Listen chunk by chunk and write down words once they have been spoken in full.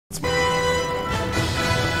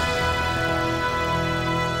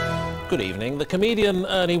Good evening. The comedian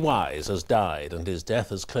Ernie Wise has died, and his death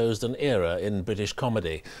has closed an era in British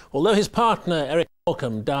comedy. Although his partner Eric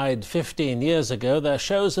Morecambe died 15 years ago, their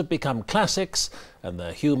shows have become classics, and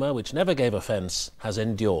their humour, which never gave offence, has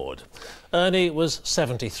endured. Ernie was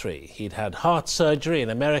 73. He'd had heart surgery in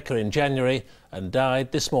America in January and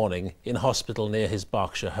died this morning in hospital near his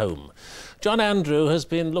Berkshire home. John Andrew has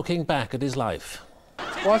been looking back at his life.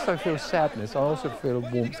 Whilst I feel sadness, I also feel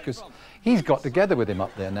warmth, because he's got together with him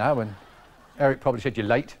up there now, and Eric probably said you're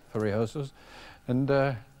late for rehearsals, and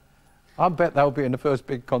I bet they'll be in the first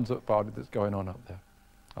big concert party that's going on up there.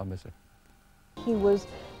 I'll miss him. He was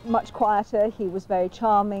much quieter, he was very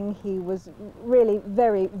charming, he was really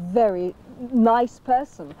very, very nice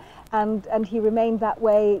person, and he remained that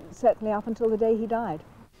way certainly up until the day he died.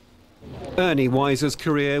 Ernie Wise's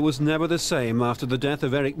career was never the same after the death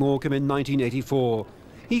of Eric Morecambe in 1984.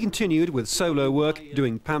 He continued with solo work,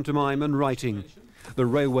 doing pantomime and writing. The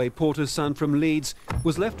railway porter's son from Leeds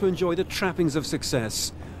was left to enjoy the trappings of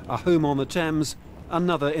success. A home on the Thames,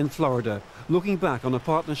 another in Florida, looking back on a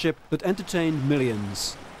partnership that entertained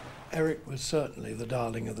millions. Eric was certainly the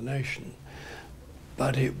darling of the nation,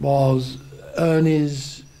 but it was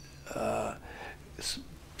Ernie's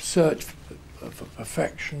search for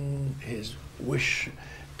perfection, his wish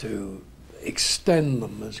to extend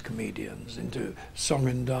them as comedians into song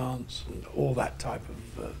and dance and all that type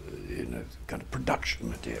of kind of production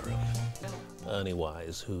material. Ernie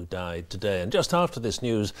Wise, who died today. And just after this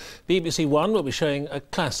news, BBC One will be showing a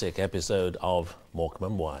classic episode of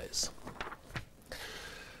Morecambe and Wise.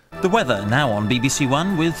 The weather now on BBC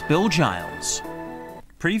One with Bill Giles.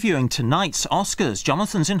 Previewing tonight's Oscars,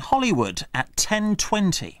 Jonathan's in Hollywood at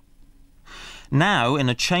 10:20. Now, in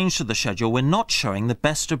a change to the schedule, we're not showing the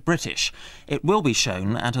best of British. It will be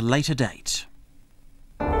shown at a later date.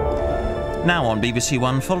 Now on BBC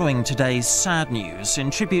One, following today's sad news, in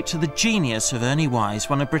tribute to the genius of Ernie Wise,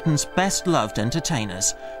 one of Britain's best-loved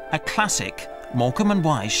entertainers, a classic Morecambe and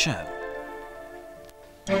Wise show.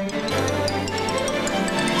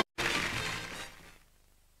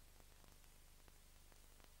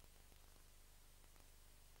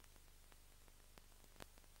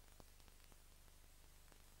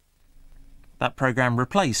 That programme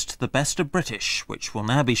replaced The Best of British, which will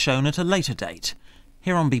now be shown at a later date,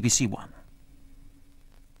 here on BBC One.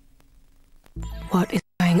 What is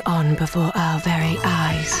going on before our very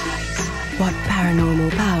eyes? What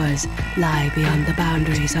paranormal powers lie beyond the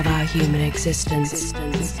boundaries of our human existence?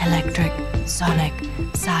 Electric, sonic,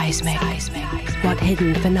 seismic. What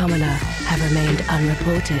hidden phenomena have remained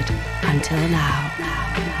unreported until now?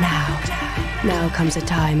 Now comes a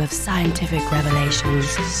time of scientific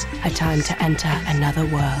revelations, a time to enter another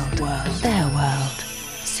world. Their world.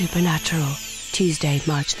 Supernatural. Tuesday,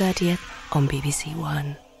 March 30th on BBC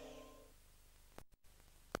One.